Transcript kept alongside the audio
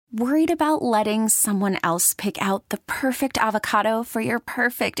Worried about letting someone else pick out the perfect avocado for your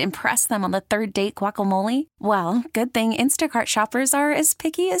perfect impress them on the third date guacamole? Well, good thing Instacart shoppers are as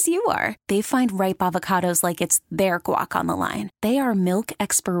picky as you are. They find ripe avocados like it's their guac on the line. They are milk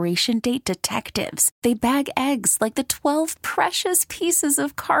expiration date detectives. They bag eggs like the 12 precious pieces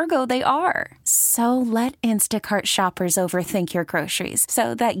of cargo they are. So let Instacart shoppers overthink your groceries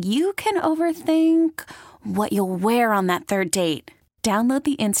so that you can overthink what you'll wear on that third date. Download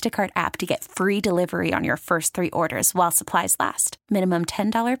the Instacart app to get free delivery on your first 3 orders while supplies last. Minimum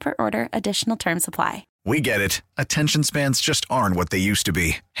 $10 per order. Additional terms apply. We get it. Attention spans just aren't what they used to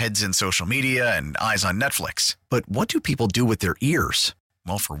be. Heads in social media and eyes on Netflix. But what do people do with their ears?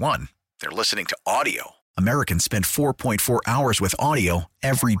 Well, for one, they're listening to audio. Americans spend 4.4 hours with audio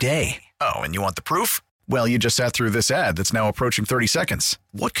every day. Oh, and you want the proof? Well, you just sat through this ad that's now approaching 30 seconds.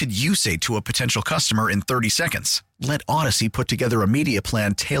 What could you say to a potential customer in 30 seconds? Let Odyssey put together a media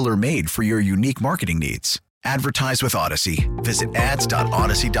plan tailor-made for your unique marketing needs. Advertise with Odyssey. Visit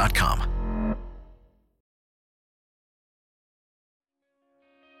ads.odyssey.com.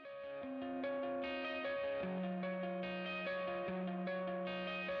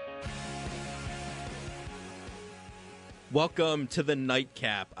 Welcome to the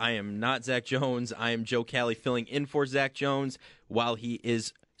Nightcap. I am not Zach Jones. I am Joe Cali filling in for Zach Jones while he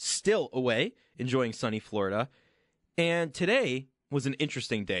is still away enjoying sunny Florida. And today was an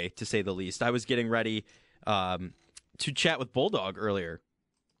interesting day, to say the least. I was getting ready to chat with Bulldog earlier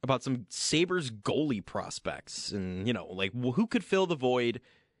about some Sabres goalie prospects and, you know, like who could fill the void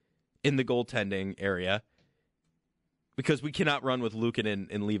in the goaltending area. Because we cannot run with Lukin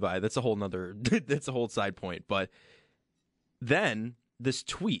and Levi. That's a whole nother, that's a whole side point. But then this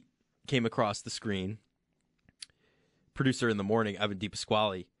tweet came across the screen. Producer in the morning, Evan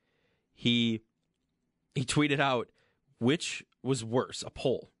DePasquale, he tweeted out, which was worse, a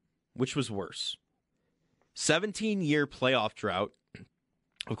poll. Which was worse? 17-year playoff drought,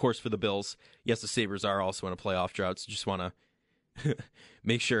 of course, for the Bills. Yes, the Sabres are also in a playoff drought, so just want to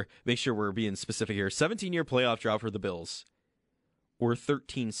make sure we're being specific here. 17-year playoff drought for the Bills, or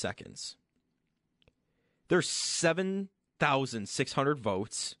 13 seconds. There's 7,600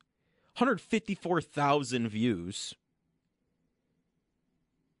 votes, 154,000 views,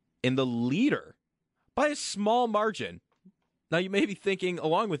 and the leader, by a small margin. Now, you may be thinking,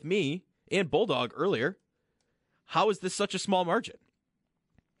 along with me and Bulldog earlier, how is this such a small margin?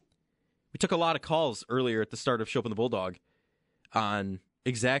 We took a lot of calls earlier at the start of Show Up in the Bulldog on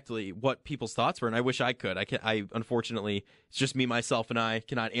exactly what people's thoughts were, and I wish I could. I unfortunately, it's just me, myself, and I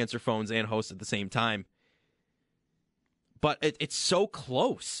cannot answer phones and host at the same time. But it's so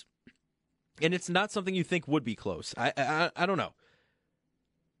close, and it's not something you think would be close. I don't know.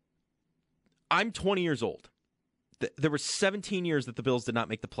 I'm 20 years old. There were 17 years that the Bills did not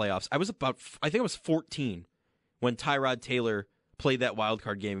make the playoffs. I think I was 14 when Tyrod Taylor played that wild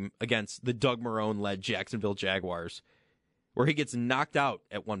card game against the Doug Marrone-led Jacksonville Jaguars, where he gets knocked out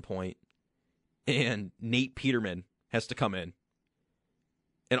at one point, and Nate Peterman has to come in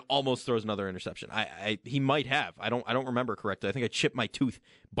and almost throws another interception. He might have. I don't remember correctly. I think I chipped my tooth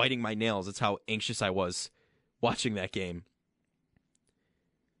biting my nails. That's how anxious I was watching that game.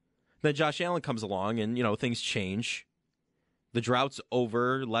 Then Josh Allen comes along, and, you know, things change. The drought's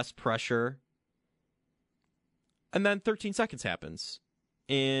over, less pressure. And then 13 seconds happens.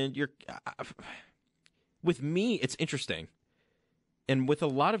 And with me, it's interesting. And with a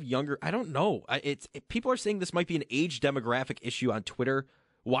lot of younger, I don't know. People are saying this might be an age demographic issue on Twitter,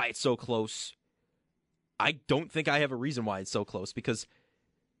 why it's so close. I don't think I have a reason why it's so close, because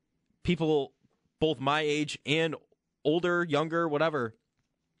people, both my age and older, younger, whatever,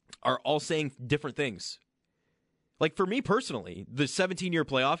 are all saying different things. Like, for me personally, the 17-year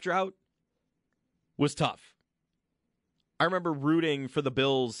playoff drought was tough. I remember rooting for the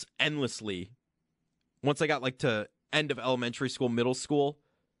Bills endlessly once I got to end of elementary school, middle school,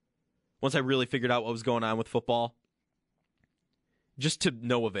 once I really figured out what was going on with football. Just to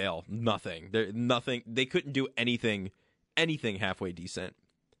no avail. Nothing. They couldn't do anything halfway decent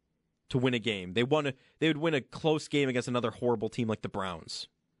to win a game. They would win a close game against another horrible team like the Browns.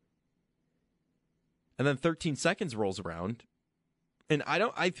 And then 13 seconds rolls around. And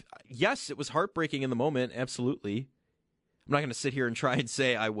yes, it was heartbreaking in the moment. Absolutely. I'm not going to sit here and try and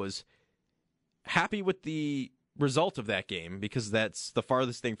say I was happy with the result of that game, because that's the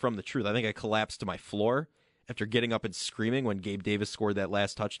farthest thing from the truth. I think I collapsed to my floor after getting up and screaming when Gabe Davis scored that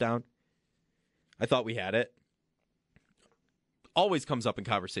last touchdown. I thought we had it. Always comes up in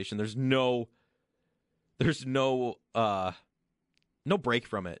conversation. There's no break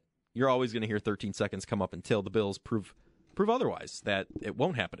from it. You're always going to hear 13 seconds come up until the Bills prove prove otherwise, that it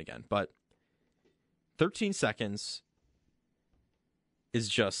won't happen again. But 13 seconds is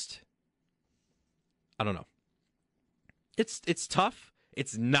just, I don't know. It's tough.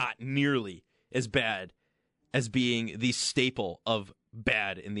 It's not nearly as bad as being the staple of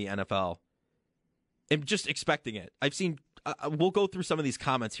bad in the NFL. And just expecting it. I've seen, we'll go through some of these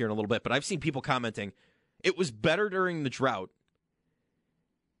comments here in a little bit, but I've seen people commenting, it was better during the drought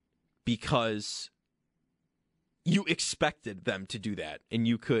because you expected them to do that, and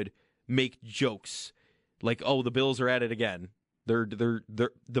you could make jokes like, "Oh, the Bills are at it again.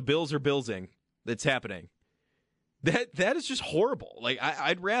 The Bills are billsing. It's happening." That is just horrible. Like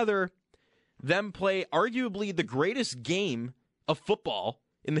I'd rather them play arguably the greatest game of football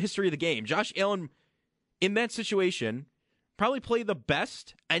in the history of the game. Josh Allen, in that situation, probably played the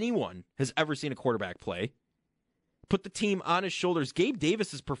best anyone has ever seen a quarterback play. Put the team on his shoulders. Gabe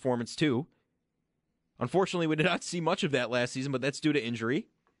Davis's performance too. Unfortunately, we did not see much of that last season, but that's due to injury.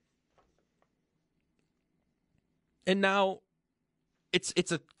 And now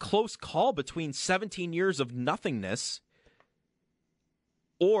it's a close call between 17 years of nothingness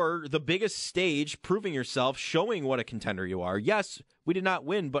or the biggest stage, proving yourself, showing what a contender you are. Yes, we did not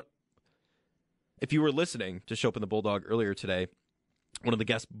win, but if you were listening to Show Up in the Bulldog earlier today, one of the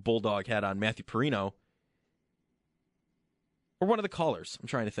guests Bulldog had on, Matthew Perino, or one of the callers, I'm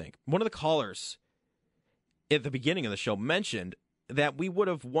trying to think. One of the callers at the beginning of the show mentioned that we would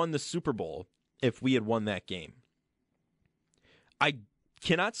have won the Super Bowl if we had won that game. I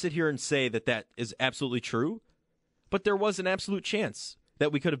cannot sit here and say that that is absolutely true, but there was an absolute chance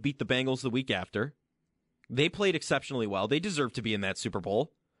that we could have beat the Bengals the week after. They played exceptionally well. They deserved to be in that Super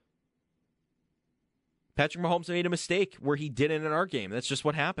Bowl. Patrick Mahomes made a mistake where he didn't in our game. That's just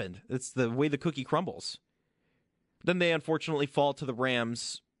what happened. It's the way the cookie crumbles. Then they unfortunately fall to the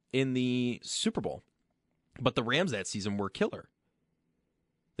Rams in the Super Bowl. But the Rams that season were killer.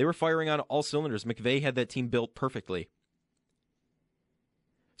 They were firing on all cylinders. McVay had that team built perfectly.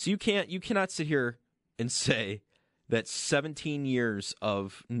 So you cannot sit here and say that 17 years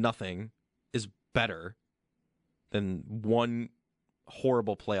of nothing is better than one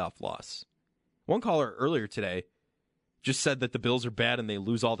horrible playoff loss. One caller earlier today just said that the Bills are bad and they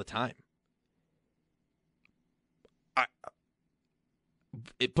lose all the time.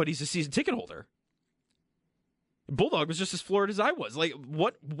 But he's a season ticket holder. Bulldog was just as floored as I was. Like,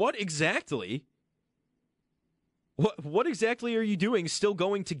 what exactly? What exactly are you doing still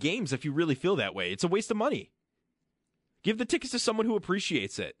going to games if you really feel that way? It's a waste of money. Give the tickets to someone who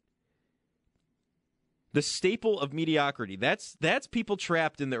appreciates it. The staple of mediocrity. That's people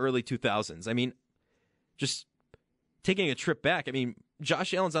trapped in the early 2000s. I mean, just taking a trip back. I mean,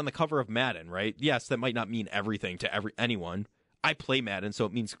 Josh Allen's on the cover of Madden, right? Yes, that might not mean everything to anyone. I play Madden, so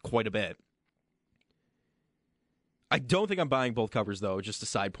it means quite a bit. I don't think I'm buying both covers, though, just a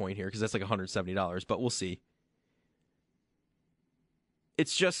side point here, because that's like $170, but we'll see.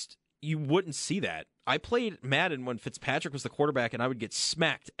 It's just, you wouldn't see that. I played Madden when Fitzpatrick was the quarterback, and I would get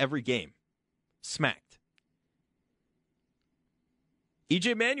smacked every game. Smacked.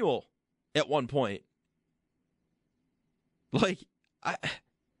 E.J. Manuel, at one point. Like,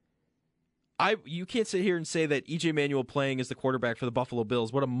 you can't sit here and say that E.J. Manuel playing as the quarterback for the Buffalo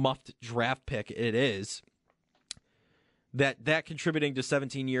Bills, what a muffed draft pick it is, that contributing to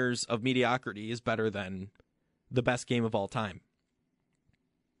 17 years of mediocrity is better than the best game of all time.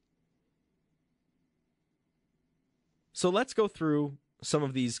 So let's go through some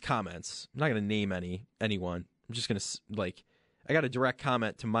of these comments. I'm not going to name anyone. I'm just going to, I got a direct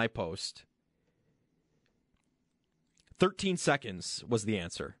comment to my post. 13 seconds was the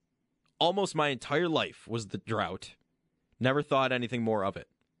answer. Almost my entire life was the drought. Never thought anything more of it.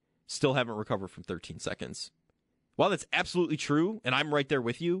 Still haven't recovered from 13 seconds. While that's absolutely true, and I'm right there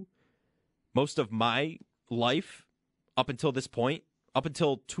with you, most of my life up until this point, up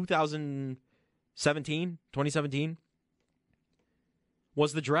until 2017,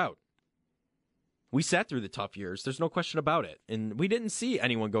 was the drought. We sat through the tough years. There's no question about it. And we didn't see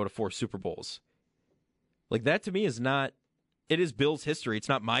anyone go to 4 Super Bowls. Like, that to me is not, it is Bills history. It's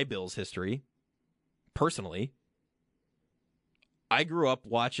not my Bills history, personally. I grew up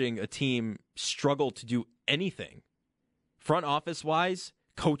watching a team struggle to do anything. Front office-wise,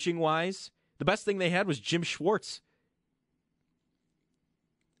 coaching-wise, the best thing they had was Jim Schwartz.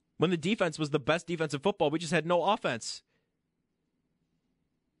 When the defense was the best defense in football, we just had no offense.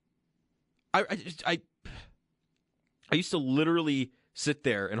 I used to literally sit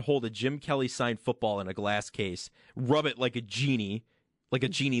there and hold a Jim Kelly signed football in a glass case, rub it like a genie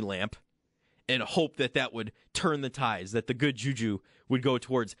lamp, and hope that would turn the tides, that the good juju would go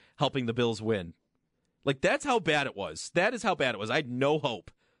towards helping the Bills win. Like, that's how bad it was. That is how bad it was. I had no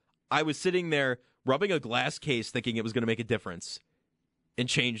hope. I was sitting there rubbing a glass case thinking it was going to make a difference and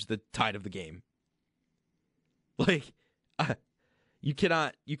change the tide of the game. Like, you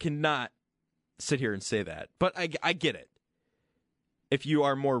cannot sit here and say that. But I get it. If you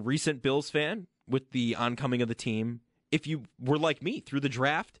are a more recent Bills fan with the oncoming of the team, if you were like me through the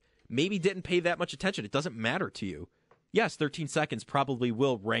draft, maybe didn't pay that much attention, it doesn't matter to you. Yes, 13 seconds probably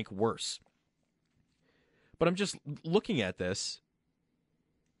will rank worse. But I'm just looking at this,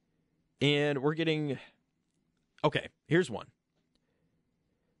 and we're getting... Okay, here's one.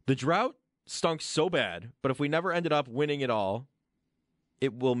 The drought stunk so bad, but if we never ended up winning it all,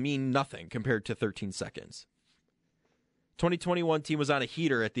 it will mean nothing compared to 13 seconds. 2021 team was on a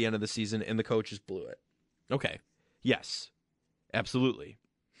heater at the end of the season, and the coaches blew it. Okay, yes, absolutely.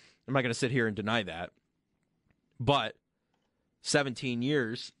 I'm not going to sit here and deny that. But 17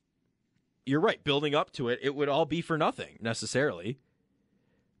 years, you're right, building up to it, it would all be for nothing, necessarily.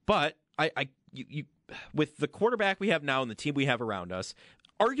 But you with the quarterback we have now and the team we have around us,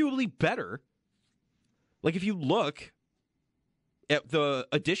 arguably better. Like, if you look at the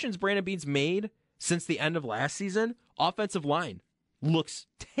additions Brandon Beane's made since the end of last season, offensive line looks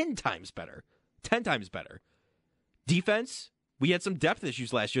 10 times better. 10 times better. Defense, we had some depth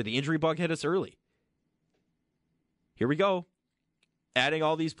issues last year. The injury bug hit us early. Here we go. Adding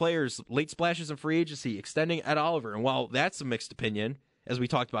all these players, late splashes in free agency, extending Ed Oliver. And while that's a mixed opinion, as we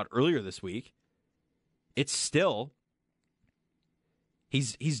talked about earlier this week, it's still...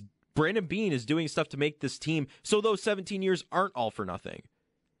 He's Brandon Beane is doing stuff to make this team so those 17 years aren't all for nothing.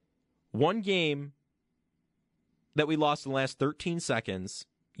 One game that we lost in the last 13 seconds,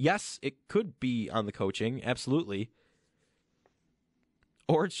 yes, it could be on the coaching, absolutely.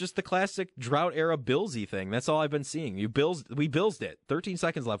 Or it's just the classic drought era Billsy thing. That's all I've been seeing. We Billsed it. 13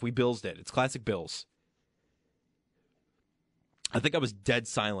 seconds left, we Billsed it. It's classic Bills. I think I was dead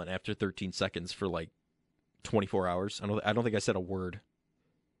silent after 13 seconds for like 24 hours. I don't think I said a word.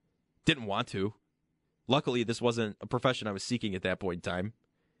 Didn't want to. Luckily, this wasn't a profession I was seeking at that point in time.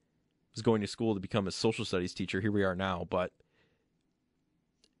 I was going to school to become a social studies teacher. Here we are now, but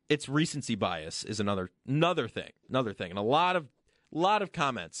it's recency bias is another thing. And a lot of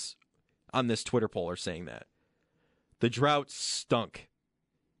comments on this Twitter poll are saying that. The drought stunk.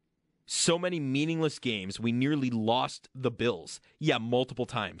 So many meaningless games, we nearly lost the Bills. Yeah, multiple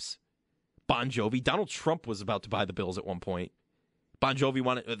times. Bon Jovi, Donald Trump was about to buy the Bills at one point. Bon Jovi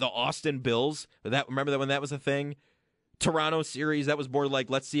wanted the Austin Bills. Remember that when that was a thing? Toronto series, that was more like,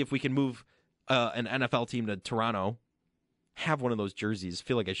 let's see if we can move an NFL team to Toronto. Have one of those jerseys.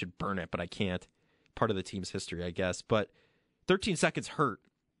 Feel like I should burn it, but I can't. Part of the team's history, I guess. But 13 seconds hurt.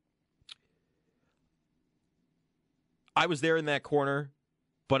 I was there in that corner,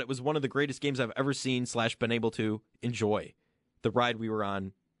 but it was one of the greatest games I've ever seen / been able to enjoy. The ride we were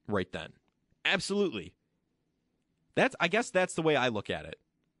on right then. Absolutely. I guess that's the way I look at it.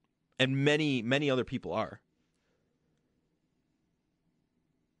 And many, many other people are.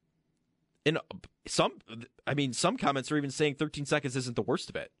 And some comments are even saying 13 seconds isn't the worst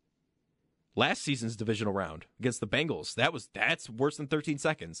of it. Last season's divisional round against the Bengals, that's worse than 13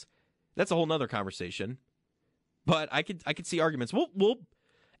 seconds. That's a whole nother conversation. But I could see arguments. We'll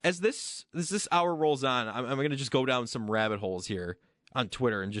as this hour rolls on, I'm going to just go down some rabbit holes here on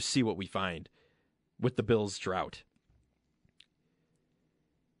Twitter and just see what we find with the Bills drought.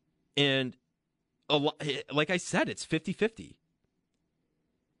 And like I said, it's 50-50.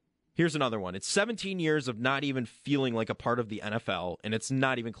 Here's another one. It's 17 years of not even feeling like a part of the NFL, and it's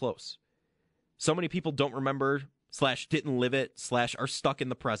not even close. So many people don't remember / didn't live it / are stuck in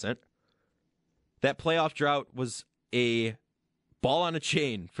the present. That playoff drought was a ball on a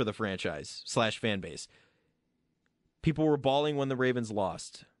chain for the franchise / fan base. People were bawling when the Ravens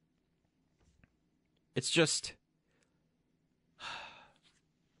lost. It's just...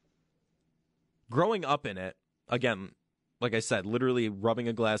 growing up in it, again, like I said, literally rubbing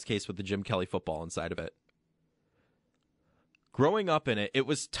a glass case with the Jim Kelly football inside of it. Growing up in it, it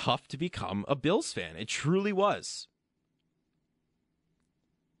was tough to become a Bills fan. It truly was.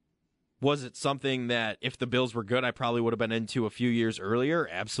 Was it something that if the Bills were good, I probably would have been into a few years earlier?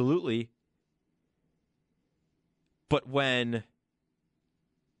 Absolutely. But when,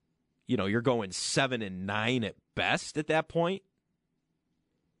 you're going 7-9 at best at that point,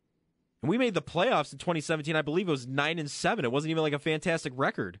 and we made the playoffs in 2017. I believe it was 9-7. It wasn't even like a fantastic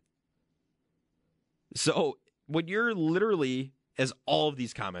record. So when you're literally, as all of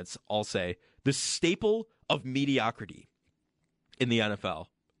these comments all say, the staple of mediocrity in the NFL,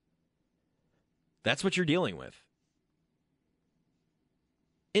 that's what you're dealing with.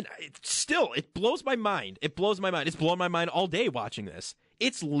 And it blows my mind. It blows my mind. It's blown my mind all day watching this.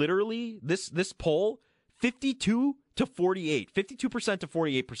 It's literally, this poll, 52 to 48. 52% to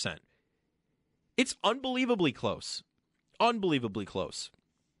 48%. It's unbelievably close. Unbelievably close.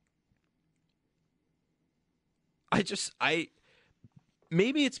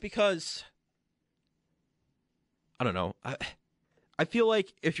 Maybe it's because, I don't know. I feel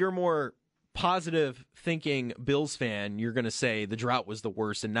like if you're more positive thinking Bills fan, you're going to say the drought was the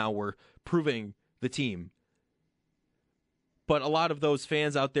worst and now we're proving the team. But a lot of those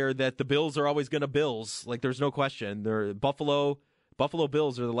fans out there that the Bills are always going to Bills, like there's no question. They're Buffalo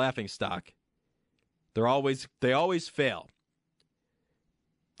Bills are the laughing stock. They always fail.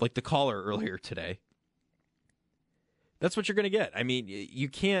 Like the caller earlier today. That's what you're going to get. I mean,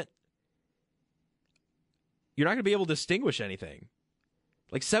 you're not going to be able to distinguish anything.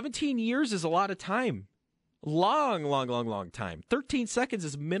 Like 17 years is a lot of time. Long time. 13 seconds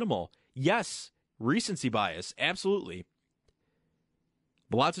is minimal. Yes, recency bias. Absolutely.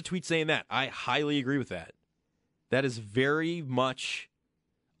 But lots of tweets saying that. I highly agree with that. That is very much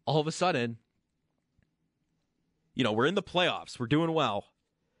all of a sudden, we're in the playoffs. We're doing well.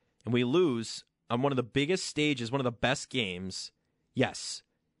 And we lose on one of the biggest stages, one of the best games. Yes.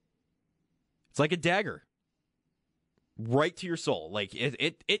 It's like a dagger. Right to your soul. Like,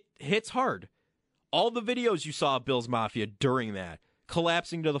 it hits hard. All the videos you saw of Bills Mafia during that,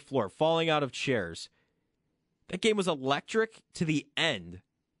 collapsing to the floor, falling out of chairs. That game was electric to the end.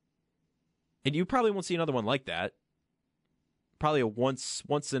 And you probably won't see another one like that. Probably a once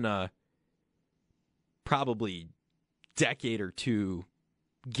in a probably decade or two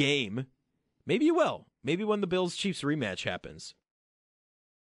game. Maybe you will. Maybe when the Bills-Chiefs rematch happens.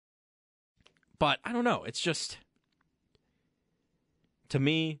 But I don't know. It's just, to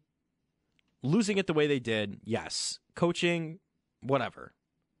me, losing it the way they did, yes. Coaching, whatever.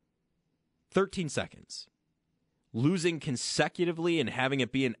 13 seconds. Losing consecutively and having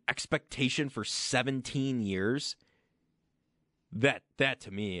it be an expectation for 17 years, that to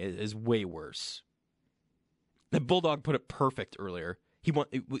me is way worse. The Bulldog put it perfect earlier. You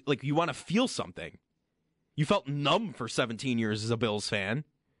want to feel something. You felt numb for 17 years as a Bills fan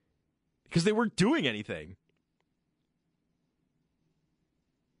because they weren't doing anything.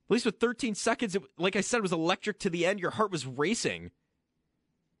 At least with 13 seconds, like I said, it was electric to the end. Your heart was racing.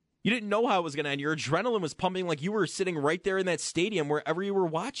 You didn't know how it was going to end. Your adrenaline was pumping like you were sitting right there in that stadium wherever you were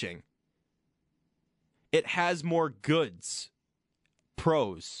watching. It has more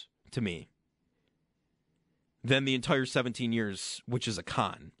pros to me, than the entire 17 years, which is a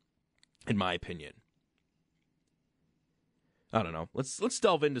con, in my opinion. I don't know. Let's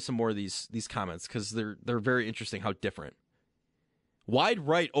delve into some more of these comments because they're very interesting how different. Wide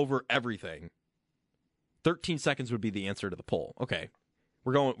right over everything. 13 seconds would be the answer to the poll. Okay.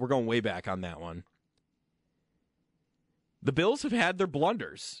 We're going way back on that one. The Bills have had their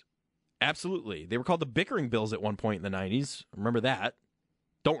blunders. Absolutely. They were called the Bickering Bills at one point in the 90s. Remember that?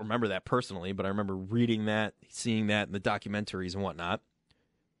 Don't remember that personally, but I remember reading that, seeing that in the documentaries and whatnot.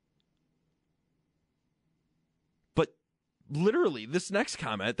 But literally, this next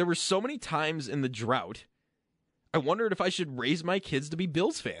comment, there were so many times in the drought, I wondered if I should raise my kids to be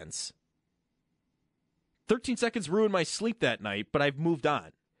Bills fans. 13 seconds ruined my sleep that night, but I've moved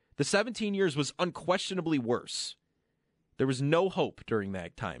on. The 17 years was unquestionably worse. There was no hope during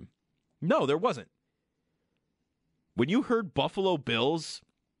that time. No, there wasn't. When you heard Buffalo Bills,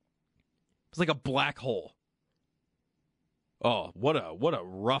 it was like a black hole. Oh, what a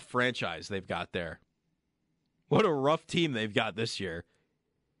rough franchise they've got there. What a rough team they've got this year.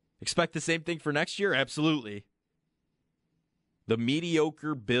 Expect the same thing for next year? Absolutely. The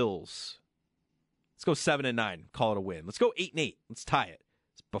mediocre Bills. Let's go 7-9. Call it a win. Let's go 8-8. Let's tie it.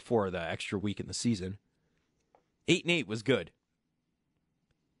 It's before the extra week in the season. 8-8 was good.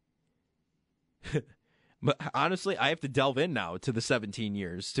 But honestly, I have to delve in now to the 17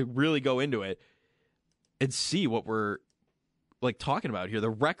 years to really go into it and see what we're like talking about here, the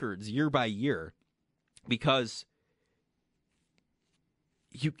records year by year, because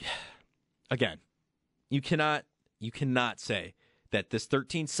you cannot say that this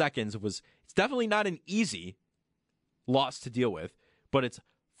 13 seconds was, it's definitely not an easy loss to deal with, but it's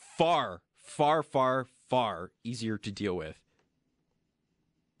far, far, far, far easier to deal with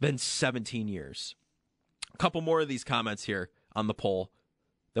than 17 years. A couple more of these comments here on the poll.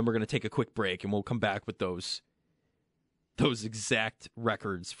 Then we're going to take a quick break, and we'll come back with those exact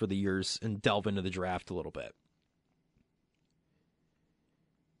records for the years and delve into the draft a little bit.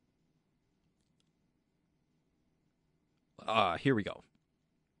 Here we go.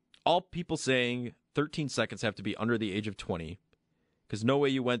 All people saying 13 seconds have to be under the age of 20. because no way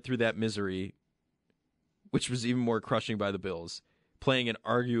you went through that misery, which was even more crushing by the Bills, playing in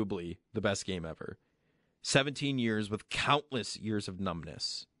arguably the best game ever. 17 years with countless years of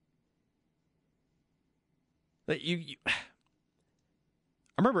numbness. I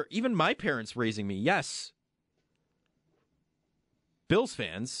remember even my parents raising me, yes, Bills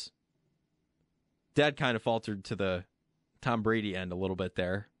fans. Dad kind of faltered to the Tom Brady end a little bit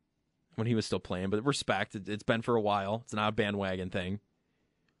there when he was still playing, but respect, it's been for a while. It's not a bandwagon thing.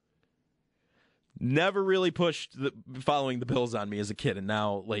 Never really pushed following the Bills on me as a kid, and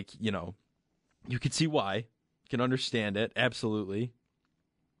now, you can see why. You can understand it, absolutely.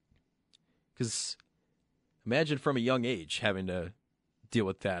 Because imagine from a young age having to deal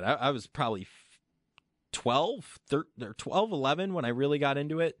with that. I was probably 12, 11 when I really got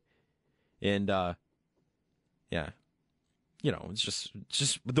into it. And, it's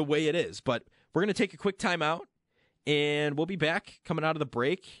just the way it is. But we're going to take a quick time out, and we'll be back coming out of the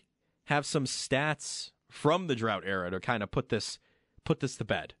break. Have some stats from the Drought era to kind of put this to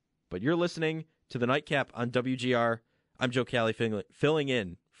bed. But you're listening to the Nightcap on WGR. I'm Joe Cali filling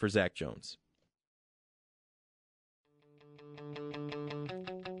in for Zach Jones.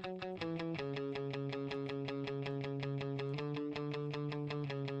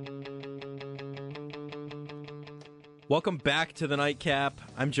 Welcome back to the Nightcap.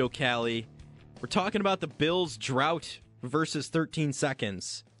 I'm Joe Cali. We're talking about the Bills' drought versus 13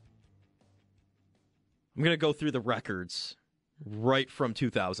 seconds. I'm going to go through the records right from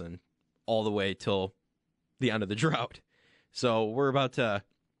 2000 all the way till the end of the drought. So we're about to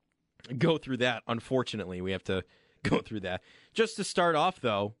go through that. Unfortunately, we have to go through that. Just to start off,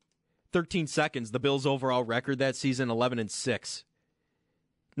 though, 13 seconds, the Bills' overall record that season, 11-6.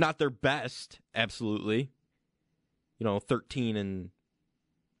 Not their best, absolutely. 13-3,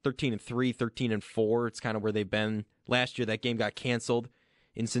 13-4. It's kind of where they've been. Last year, that game got canceled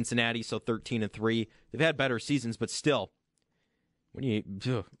in Cincinnati, so 13-3. They've had better seasons, but still, when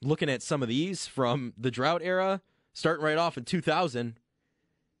you looking at some of these from the Drought era, starting right off in 2000,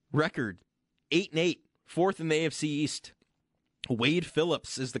 record 8-8, fourth in the AFC East. Wade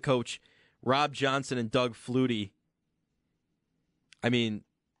Phillips is the coach. Rob Johnson and Doug Flutie. I mean,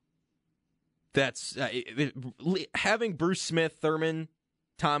 that's having Bruce Smith, Thurman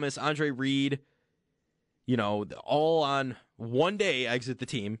Thomas, Andre Reed, all on one day exit the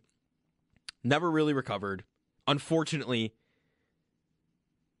team. Never really recovered. Unfortunately,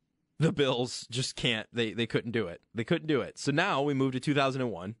 the Bills just can't. They couldn't do it. They couldn't do it. So now we move to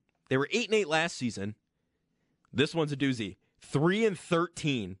 2001. They were 8-8 last season. This one's a doozy.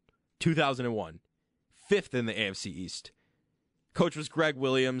 3-13, 2001. Fifth in the AFC East. Coach was Greg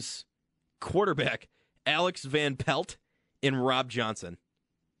Williams. Quarterback, Alex Van Pelt and Rob Johnson.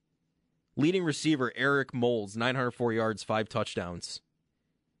 Leading receiver, Eric Moulds, 904 yards, 5 touchdowns.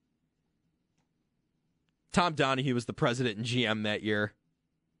 Tom Donahue was the president and GM that year.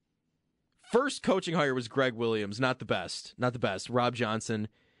 First coaching hire was Greg Williams, not the best. Rob Johnson.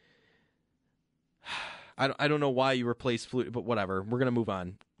 I don't know why you replaced Flutie, but whatever. We're gonna move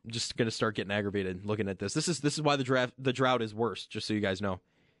on. I'm just gonna start getting aggravated looking at this. This is why the drought is worse. Just so you guys know.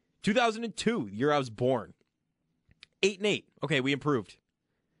 2002, year I was born. 8-8. Okay, we improved.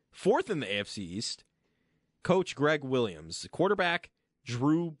 Fourth in the AFC East. Coach Greg Williams. Quarterback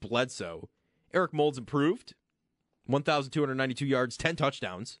Drew Bledsoe. Eric Moulds improved. 1,292 yards, 10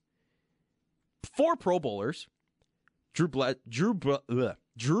 touchdowns. 4 Pro Bowlers. Drew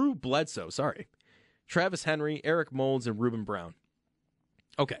Bledsoe, sorry. Travis Henry, Eric Moulds, and Reuben Brown.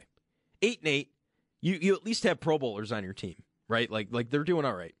 Okay. 8-8. You at least have Pro Bowlers on your team, right? Like they're doing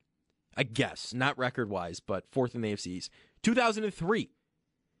all right. I guess. Not record-wise, but fourth in the AFC East. 2003.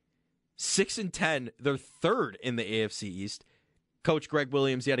 6-10. They're third in the AFC East. Coach Greg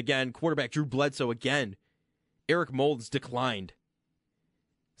Williams yet again. Quarterback Drew Bledsoe again. Eric Moulds declined.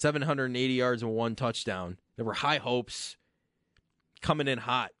 780 yards and 1 touchdown. There were high hopes. Coming in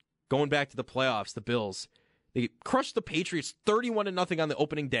hot. Going back to the playoffs, the Bills. They crushed the Patriots 31-0 on the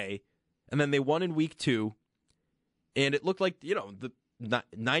opening day. And then they won in week 2. And it looked like, the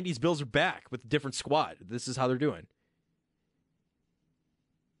 90s Bills are back with a different squad. This is how they're doing.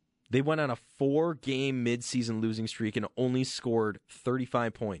 They went on a 4-game midseason losing streak and only scored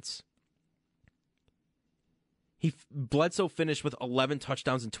 35 points. Bledsoe finished with 11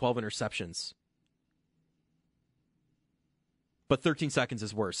 touchdowns and 12 interceptions. But 13 seconds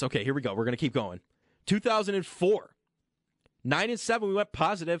is worse. Okay, here we go. We're going to keep going. 2004. 9-7, we went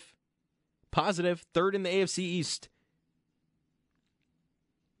positive. Positive. Third in the AFC East.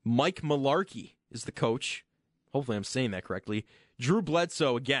 Mike Mularkey is the coach. Hopefully I'm saying that correctly. Drew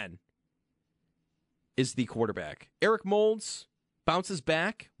Bledsoe, again, is the quarterback. Eric Moulds, bounces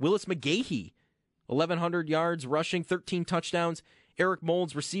back. Willis McGahee, 1,100 yards rushing, 13 touchdowns. Eric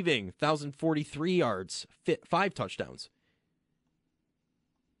Moulds receiving, 1,043 yards, 5 touchdowns.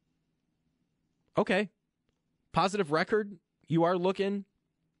 Okay. Positive record. You are looking.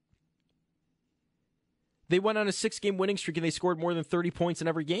 They went on a 6-game winning streak and they scored more than 30 points in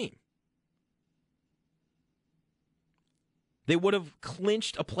every game. They would have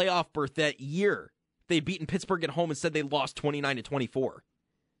clinched a playoff berth that year. They'd beaten Pittsburgh at home and said they lost 29-24.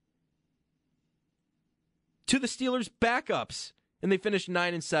 To the Steelers' backups, and they finished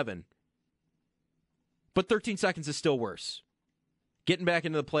 9-7. But 13 seconds is still worse. Getting back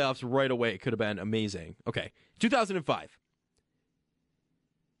into the playoffs right away could have been amazing. Okay, 2005.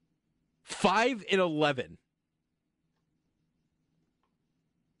 5-11.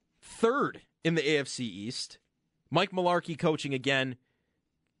 Third in the AFC East. Mike Mularkey coaching again.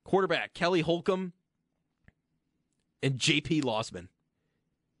 Quarterback Kelly Holcomb and J.P. Lossman.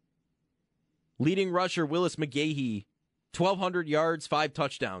 Leading rusher Willis McGahee, 1,200 yards, 5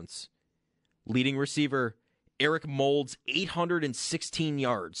 touchdowns. Leading receiver Eric Moulds, 816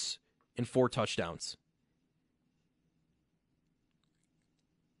 yards and 4 touchdowns.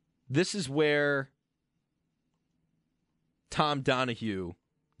 This is where Tom Donahue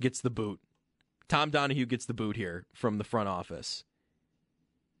gets the boot. Tom Donahue gets the boot here from the front office.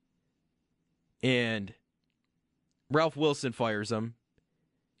 And Ralph Wilson fires him.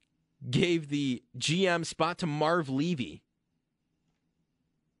 Gave the GM spot to Marv Levy.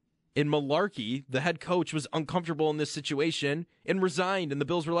 And Mularkey, the head coach, was uncomfortable in this situation and resigned, and the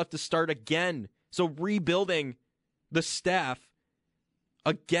Bills were left to start again. So rebuilding the staff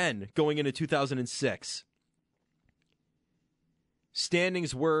again going into 2006.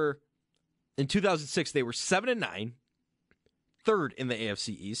 Standings were, in 2006, they were 7-9, third in the AFC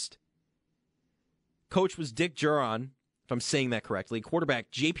East. Coach was Dick Juron, if I'm saying that correctly.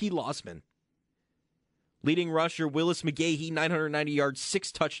 Quarterback, J.P. Lossman. Leading rusher, Willis McGahee, 990 yards,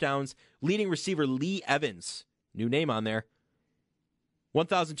 6 touchdowns. Leading receiver, Lee Evans, new name on there,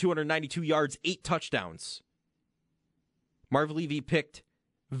 1,292 yards, 8 touchdowns. Marv Levy picked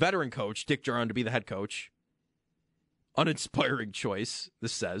veteran coach Dick Juron to be the head coach. Uninspiring choice,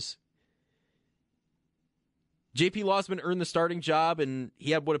 this says. J.P. Lossman earned the starting job, and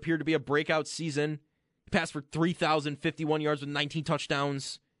he had what appeared to be a breakout season. He passed for 3,051 yards with 19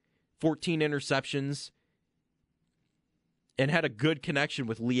 touchdowns, 14 interceptions, and had a good connection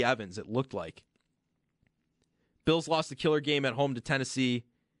with Lee Evans, it looked like. Bills lost the killer game at home to Tennessee.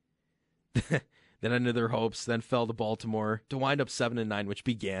 Then ended their hopes, then fell to Baltimore to wind up 7-9, which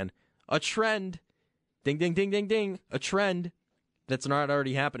began a trend. Ding, ding, ding, ding, ding. A trend that's not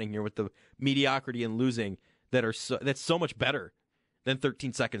already happening here with the mediocrity and losing that's so much better than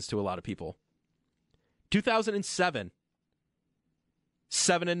 13 seconds to a lot of people. 2007,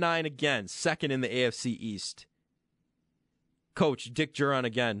 7-9 again, second in the AFC East. Coach Dick Juron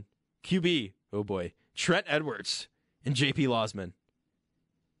again. QB, oh boy, Trent Edwards and J.P. Lossman.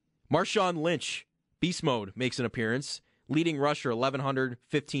 Marshawn Lynch, beast mode, makes an appearance. Leading rusher,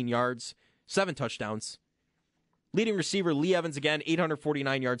 1,115 yards, 7 touchdowns. Leading receiver, Lee Evans again,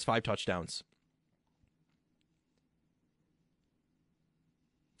 849 yards, 5 touchdowns.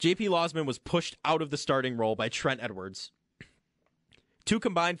 J.P. Lossman was pushed out of the starting role by Trent Edwards. 2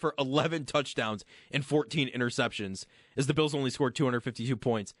 combined for 11 touchdowns and 14 interceptions, as the Bills only scored 252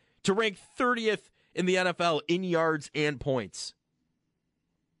 points to rank 30th in the NFL in yards and points.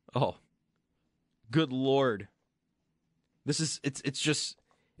 Oh, good Lord. It's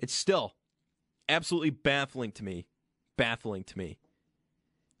still absolutely baffling to me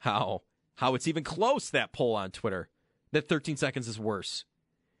how it's even close, that poll on Twitter, that 13 seconds is worse.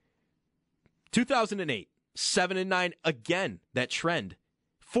 2008, 7-9 again, that trend.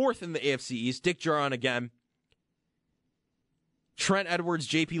 Fourth in the AFC East, Dick Juron again. Trent Edwards,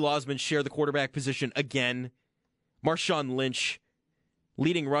 J.P. Lossman share the quarterback position again. Marshawn Lynch,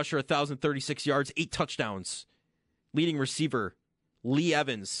 leading rusher, 1,036 yards, 8 touchdowns. Leading receiver, Lee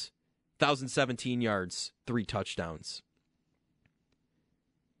Evans, 1,017 yards, 3 touchdowns.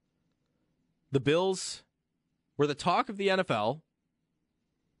 The Bills were the talk of the NFL,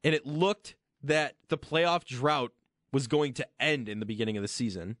 and it looked that the playoff drought was going to end in the beginning of the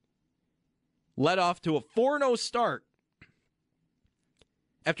season. Led off to a 4-0 start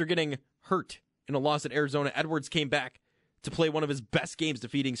after getting hurt in a loss at Arizona. Edwards came back to play one of his best games,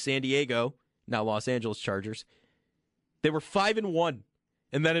 defeating San Diego, now Los Angeles Chargers. They were 5-1,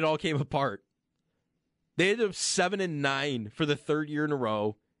 and then it all came apart. They ended up 7-9 for the third year in a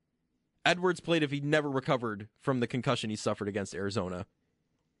row. Edwards played if he'd never recovered from the concussion he suffered against Arizona.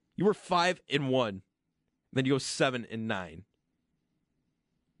 You were 5-1, then you go 7-9.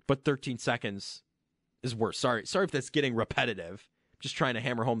 But 13 seconds is worse. Sorry if that's getting repetitive. Just trying to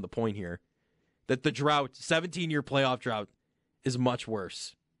hammer home the point here. That the drought, 17-year playoff drought, is much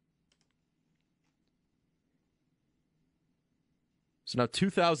worse. So now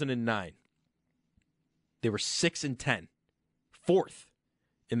 2009, they were 6-10, fourth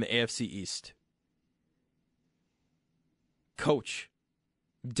in the AFC East. Coach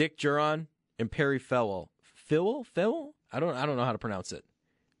Dick Duron and Perry Fewell. Fewell? I don't know how to pronounce it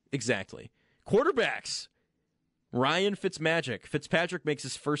exactly. Quarterbacks. Ryan Fitzpatrick makes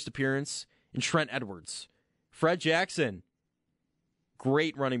his first appearance, and Trent Edwards. Fred Jackson,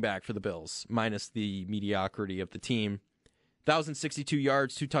 great running back for the Bills, minus the mediocrity of the team. 1,062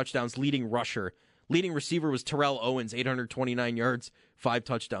 yards, 2 touchdowns, leading rusher. Leading receiver was Terrell Owens, 829 yards, 5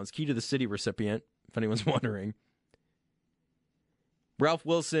 touchdowns. Key to the city recipient, if anyone's wondering. Ralph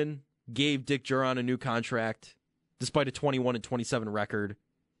Wilson gave Dick Duron a new contract, despite a 21-27 record.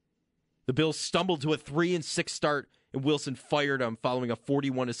 The Bills stumbled to a 3-6 start, and Wilson fired him following a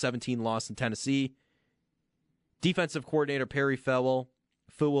 41-17 loss in Tennessee. Defensive coordinator Perry Fewell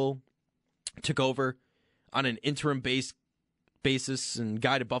took over on an interim basis and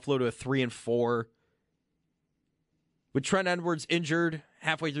guided Buffalo to a 3-4. With Trent Edwards injured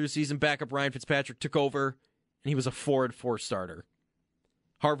halfway through the season, backup Ryan Fitzpatrick took over, and he was a 4-4 starter.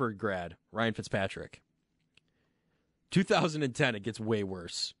 Harvard grad, Ryan Fitzpatrick. 2010, it gets way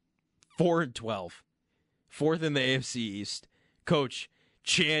worse. 4-12. Fourth in the AFC East. Coach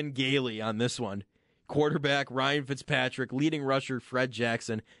Chan Gailey on this one. Quarterback Ryan Fitzpatrick. Leading rusher Fred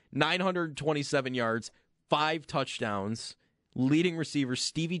Jackson. 927 yards, 5 touchdowns. Leading receiver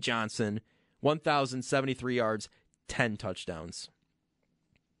Stevie Johnson. 1,073 yards, 10 touchdowns.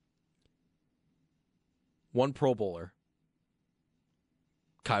 One Pro Bowler.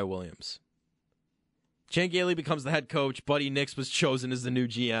 Kyle Williams. Chan Gailey becomes the head coach. Buddy Nix was chosen as the new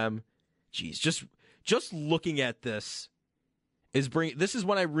GM. Jeez, just looking at this this is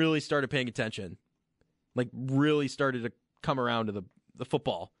when I really started paying attention. Like, really started to come around to the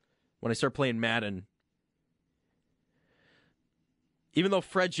football when I started playing Madden. Even though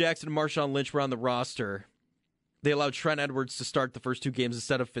Fred Jackson and Marshawn Lynch were on the roster, they allowed Trent Edwards to start the first 2 games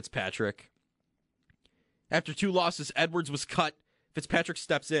instead of Fitzpatrick. After 2 losses, Edwards was cut. Fitzpatrick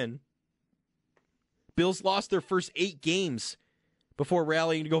steps in. Bills lost their first 8 games before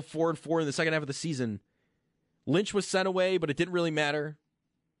rallying to go 4-4 in the second half of the season. Lynch was sent away, but it didn't really matter.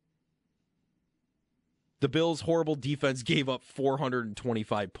 The Bills' horrible defense gave up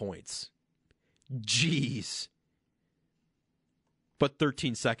 425 points. Jeez. But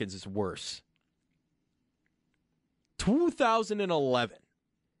 13 seconds is worse. 2011.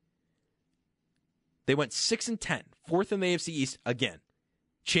 They went 6-10, fourth in the AFC East again.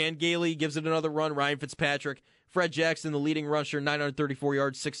 Chan Gailey gives it another run. Ryan Fitzpatrick. Fred Jackson, the leading rusher, 934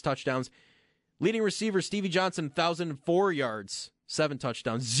 yards, 6 touchdowns. Leading receiver, Stevie Johnson, 1,004 yards, 7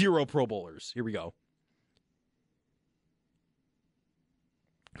 touchdowns, 0 Pro Bowlers. Here we go.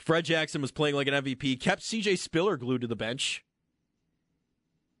 Fred Jackson was playing like an MVP, kept C.J. Spiller glued to the bench.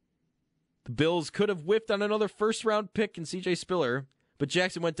 The Bills could have whiffed on another first-round pick in C.J. Spiller, but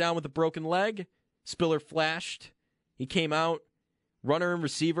Jackson went down with a broken leg. Spiller flashed. He came out, runner and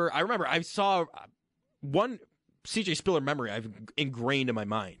receiver. I remember I saw one C.J. Spiller memory I've ingrained in my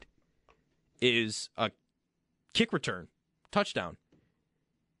mind is a kick return, touchdown.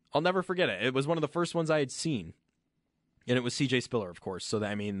 I'll never forget it. It was one of the first ones I had seen. And it was C.J. Spiller, of course. So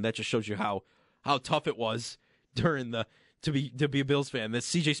that just shows you how tough it was during to be a Bills fan. The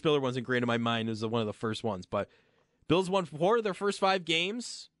C.J. Spiller one's ingrained in my mind as one of the first ones. But Bills won 4 of their first 5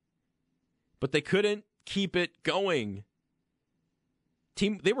 games, but they couldn't keep it going.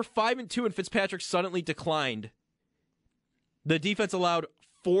 They were 5-2, and Fitzpatrick suddenly declined. The defense allowed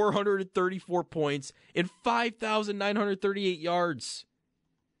 434 points and 5,938 yards.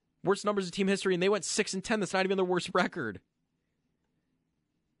 Worst numbers in team history, and they went 6-10. That's not even their worst record.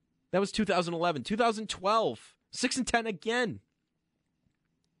 That was 2011. 2012, 6-10 again.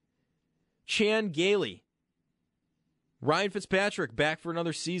 Chan Gailey. Ryan Fitzpatrick back for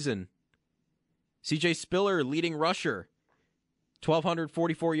another season. C.J. Spiller, leading rusher.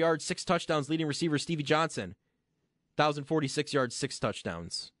 1,244 yards, 6 touchdowns. Leading receiver, Stevie Johnson. 1,046 yards, 6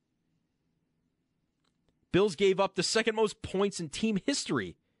 touchdowns. Bills gave up the second most points in team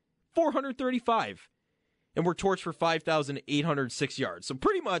history. 435. And were torched for 5,806 yards. So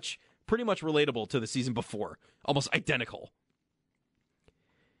pretty much relatable to the season before. Almost identical.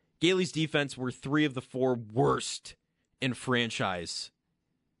 Gailey's defense were 3 of the 4 worst in franchise.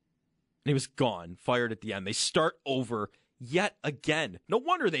 And he was gone, fired at the end. They start over yet again. No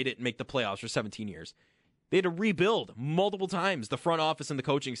wonder they didn't make the playoffs for 17 years. They had to rebuild multiple times, the front office and the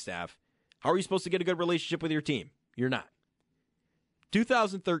coaching staff. How are you supposed to get a good relationship with your team? You're not.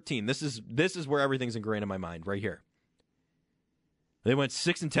 2013, this is where everything's ingrained in my mind, right here. They went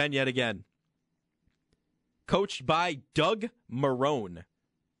 6-10 yet again. Coached by Doug Marrone.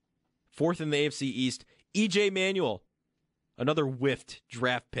 4th in the AFC East. E.J. Manuel, another whiffed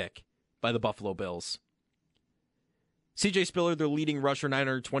draft pick by the Buffalo Bills. C.J. Spiller, their leading rusher,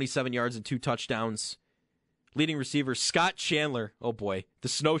 927 yards and 2 touchdowns. Leading receiver, Scott Chandler, oh boy, the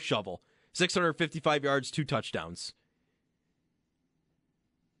snow shovel, 655 yards, 2 touchdowns.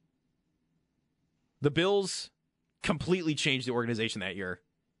 The Bills completely changed the organization that year.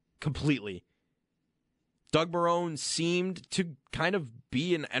 Completely. Doug Marrone seemed to kind of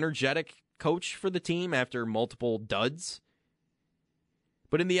be an energetic coach for the team after multiple duds.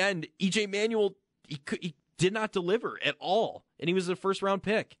 But in the end, E.J. Manuel, he did not deliver at all, and he was a first-round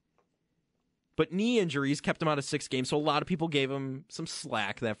pick. But knee injuries kept him out of 6 games, so a lot of people gave him some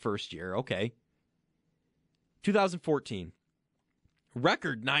slack that first year. Okay. 2014.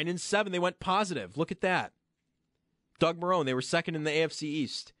 Record 9-7. They went positive. Look at that. Doug Marrone, they were second in the AFC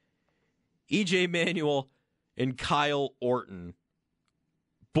East. E.J. Manuel and Kyle Orton.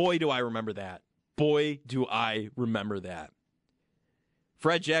 Boy, do I remember that. Boy, do I remember that.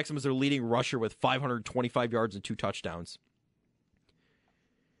 Fred Jackson was their leading rusher with 525 yards and 2 touchdowns.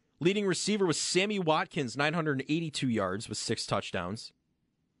 Leading receiver was Sammy Watkins, 982 yards with 6 touchdowns.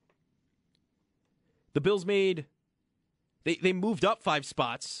 The Bills they moved up 5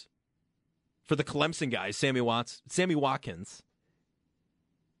 spots for the Clemson guys, Sammy Watkins.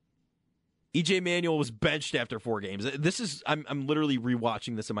 E.J. Manuel was benched after 4 games. I'm literally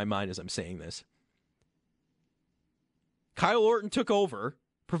rewatching this in my mind as I'm saying this. Kyle Orton took over,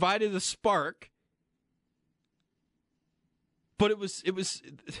 provided a spark, but it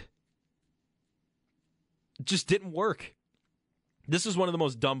just didn't work. This is one of the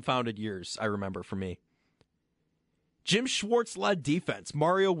most dumbfounded years I remember for me. Jim Schwartz led defense.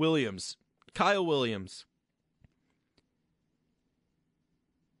 Mario Williams, Kyle Williams.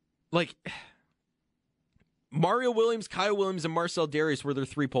 Like, Mario Williams, Kyle Williams, and Marcel Darius were their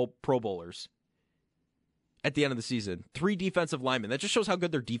 3 Pro Bowlers at the end of the season. 3 defensive linemen. That just shows how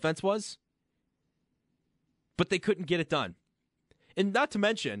good their defense was. But they couldn't get it done. And not to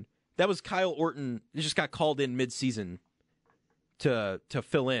mention, that was Kyle Orton. He just got called in mid-season to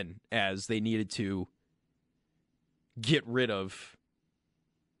fill in as they needed to get rid of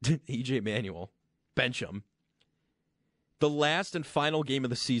E.J. Manuel. Bench him. The last and final game of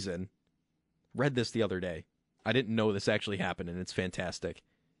the season. Read this the other day. I didn't know this actually happened, and it's fantastic.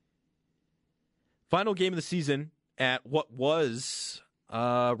 Final game of the season at what was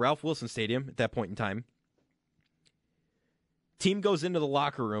Ralph Wilson Stadium at that point in time. Team goes into the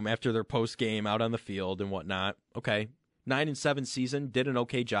locker room after their post game out on the field and whatnot. Okay, 9-7 season, did an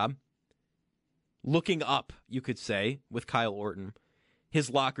okay job. Looking up, you could say, with Kyle Orton. His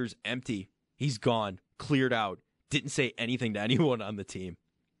locker's empty. He's gone, cleared out. Didn't say anything to anyone on the team.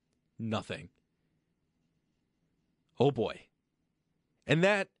 Nothing. Oh boy. And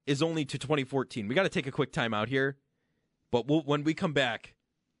that is only to 2014. We got to take a quick time out here. But when we come back,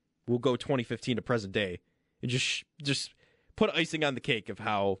 we'll go 2015 to present day. And just put icing on the cake of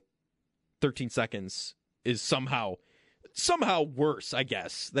how 13 seconds is somehow worse, I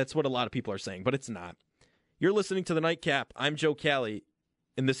guess. That's what a lot of people are saying, but it's not. You're listening to The Nightcap. I'm Joe Cali,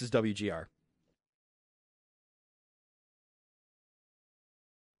 and this is WGR.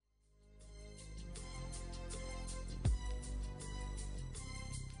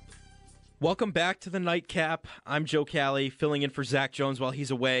 Welcome back to The Nightcap. I'm Joe Cali, filling in for Zach Jones while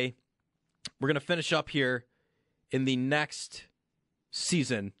he's away. We're going to finish up here in the next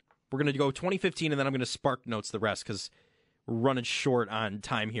season. We're going to go 2015, and then I'm going to spark notes the rest because we're running short on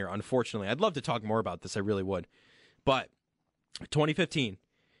time here, unfortunately. I'd love to talk more about this. I really would. But 2015,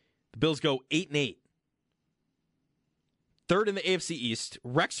 the Bills go 8-8. Third in the AFC East.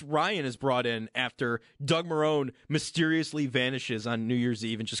 Rex Ryan is brought in after Doug Marrone mysteriously vanishes on New Year's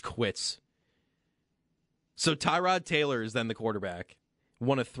Eve and just quits. So Tyrod Taylor is then the quarterback.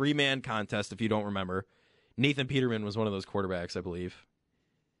 Won a 3-man contest, if you don't remember. Nathan Peterman was one of those quarterbacks, I believe.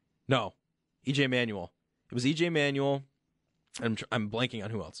 No, E.J. Manuel. It was E.J. Manuel. I'm blanking on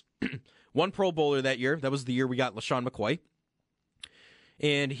who else. One Pro Bowler that year. That was the year we got LaShawn McCoy.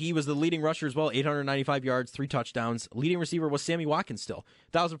 And he was the leading rusher as well, 895 yards, 3 touchdowns. Leading receiver was Sammy Watkins still,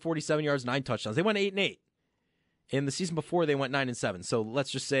 1,047 yards, 9 touchdowns. They went 8-8. And the season before, they went 9-7. So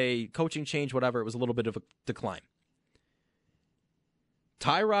let's just say coaching change, whatever, it was a little bit of a decline.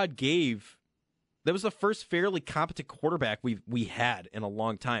 Tyrod gave That was the first fairly competent quarterback we had in a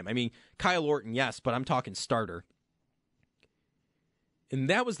long time. I mean, Kyle Orton, yes, but I'm talking starter. And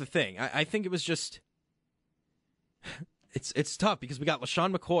that was the thing. I think it was just... It's tough because we got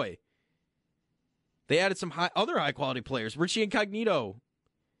LaShawn McCoy. They added some other high-quality players. Richie Incognito.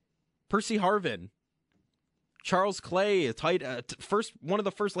 Percy Harvin. Charles Clay, one of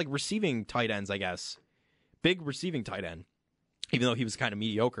the first receiving tight ends, I guess. Big receiving tight end. Even though he was kind of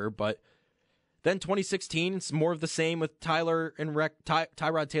mediocre, but... Then 2016, it's more of the same with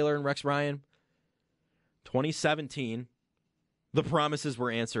Tyrod Taylor and Rex Ryan. 2017, the promises were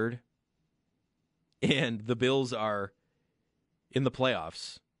answered, and the Bills are in the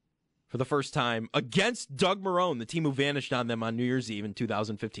playoffs for the first time against Doug Marrone, the team who vanished on them on New Year's Eve in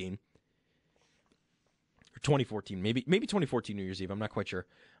 2015. Or 2014, maybe 2014 New Year's Eve, I'm not quite sure.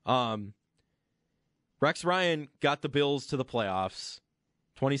 Rex Ryan got the Bills to the playoffs.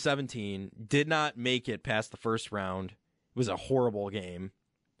 2017, did not make it past the first round. It was a horrible game.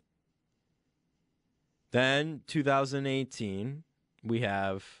 Then 2018, we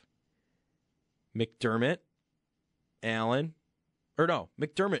have McDermott, Allen, or no,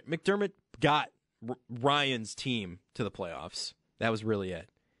 McDermott. McDermott got Ryan's team to the playoffs. That was really it.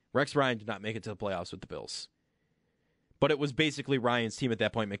 Rex Ryan did not make it to the playoffs with the Bills. But it was basically Ryan's team at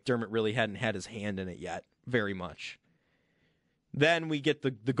that point. McDermott really hadn't had his hand in it yet, very much. Then we get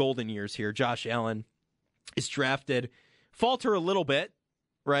the golden years here. Josh Allen is drafted. Falter a little bit,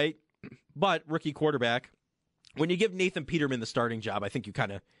 right? But rookie quarterback. When you give Nathan Peterman the starting job, I think you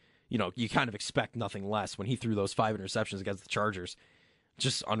kind of expect nothing less when he threw those 5 interceptions against the Chargers.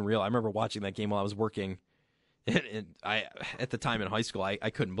 Just unreal. I remember watching that game while I was working. And at the time in high school, I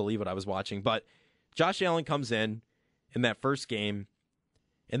couldn't believe what I was watching. But Josh Allen comes in that first game.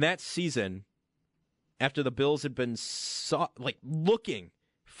 In that season, after the Bills had been looking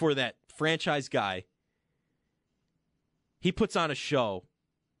for that franchise guy, he puts on a show,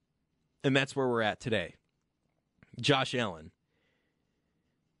 and that's where we're at today. Josh Allen.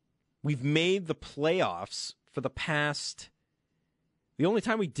 We've made the playoffs for the past... The only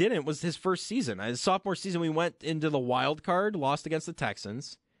time we didn't was his first season. His sophomore season, we went into the wild card, lost against the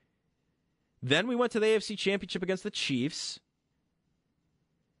Texans. Then we went to the AFC Championship against the Chiefs.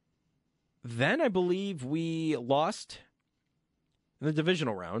 Then I believe we lost in the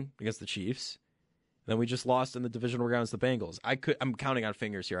divisional round against the Chiefs. Then we just lost in the divisional round against the Bengals. I'm counting on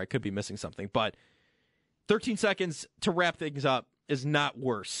fingers here. I could be missing something. But 13 seconds to wrap things up is not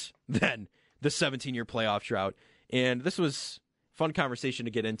worse than the 17-year playoff drought. And this was a fun conversation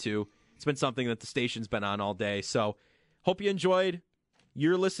to get into. It's been something that the station's been on all day. So hope you enjoyed.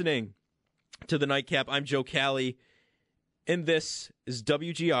 You're listening to The Nightcap. I'm Joe Cali. And this is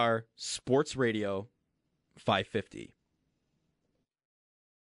WGR Sports Radio 550.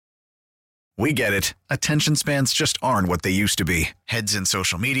 We get it. Attention spans just aren't what they used to be. Heads in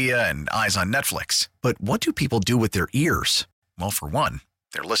social media and eyes on Netflix. But what do people do with their ears? Well, for one,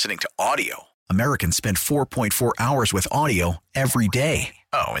 they're listening to audio. Americans spend 4.4 hours with audio every day.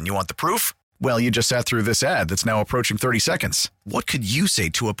 Oh, and you want the proof? Well, you just sat through this ad that's now approaching 30 seconds. What could you say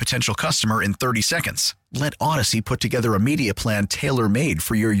to a potential customer in 30 seconds? Let Odyssey put together a media plan tailor-made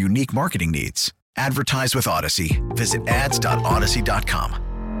for your unique marketing needs. Advertise with Odyssey. Visit ads.odyssey.com.